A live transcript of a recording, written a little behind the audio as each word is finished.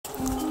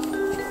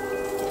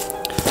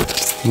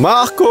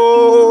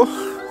Marco!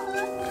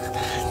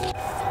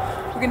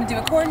 We're gonna do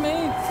a corn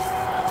maze.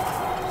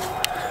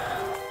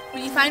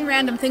 When you find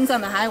random things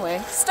on the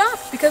highway, stop,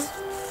 because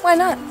why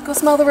not? Go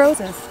smell the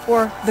roses.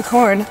 Or the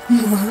corn.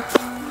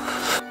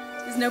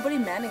 There's nobody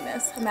manning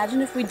this.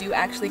 Imagine if we do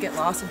actually get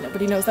lost and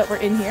nobody knows that we're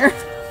in here.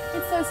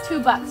 It says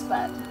 $2,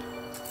 but...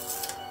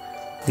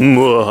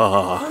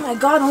 Oh my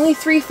god, only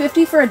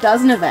 $3.50 for a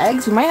dozen of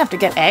eggs? We might have to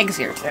get eggs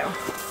here too.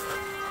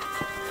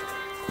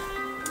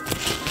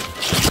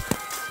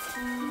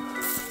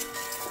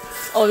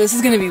 Oh, this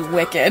is gonna be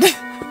wicked.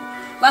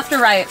 Left or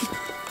right?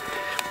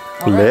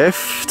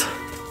 Left.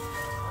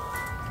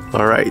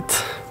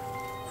 Alright.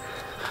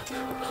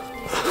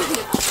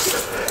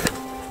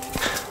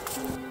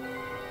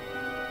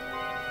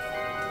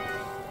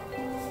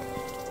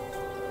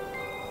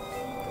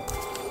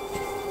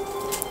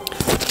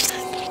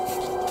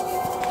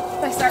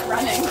 If I start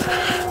running.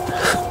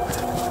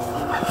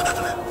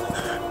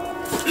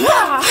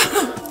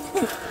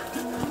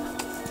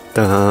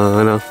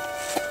 Da-na.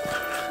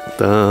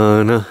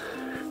 Da-na.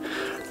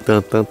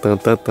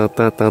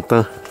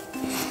 Da-da-da-da-da-da-da.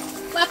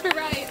 Left or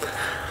right?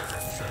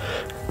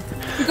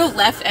 You go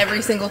left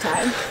every single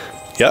time.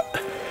 Yeah.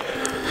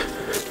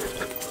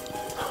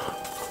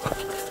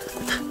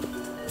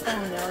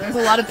 Oh no, there's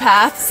a lot of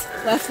paths.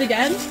 Left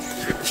again.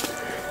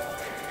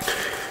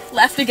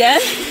 Left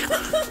again.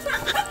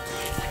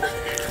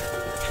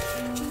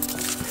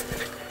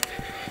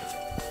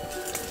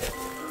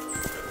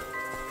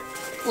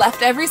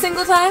 Left every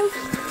single time.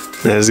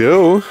 Let's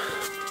go.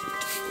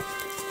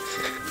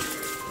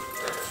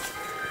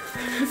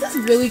 This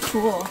is really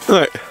cool.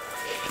 Alright.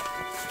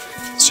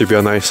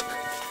 Super nice.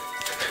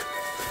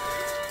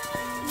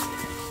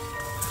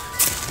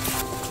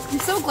 I'm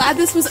so glad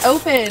this was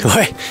open.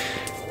 Ouais.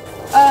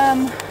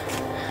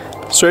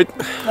 Straight.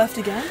 Left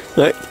again.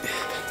 Ouais.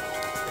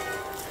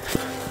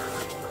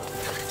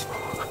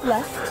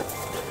 Left.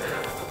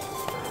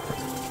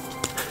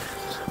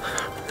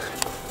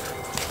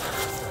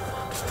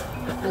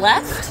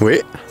 Left?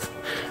 Oui.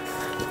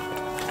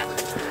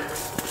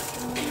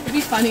 It'd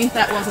be funny if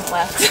that wasn't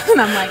left. And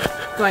I'm like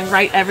going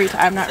right every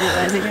time, not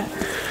realizing it.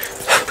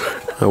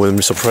 I wouldn't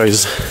be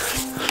surprised.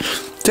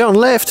 Turn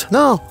left!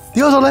 No!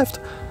 The other left!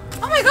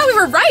 Oh my god, we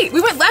were right!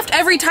 We went left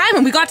every time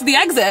and we got to the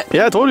exit!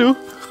 Yeah, I told you!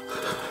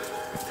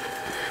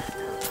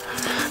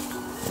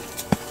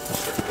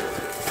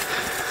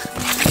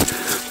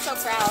 So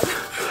proud.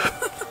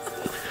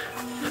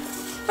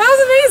 That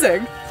was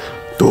amazing!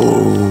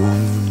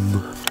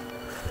 Boom!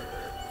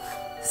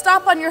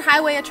 Stop on your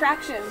highway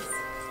attractions.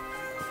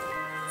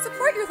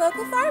 Support your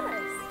local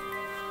farmers.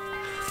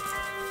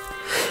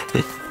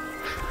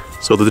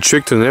 So the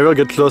trick to never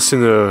get lost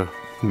in a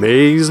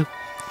maze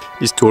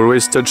is to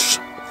always touch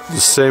the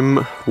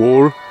same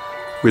wall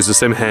with the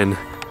same hand.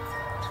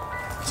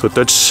 So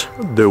touch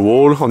the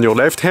wall on your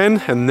left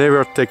hand and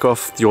never take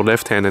off your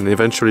left hand, and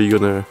eventually you're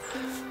gonna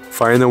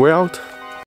find a way out.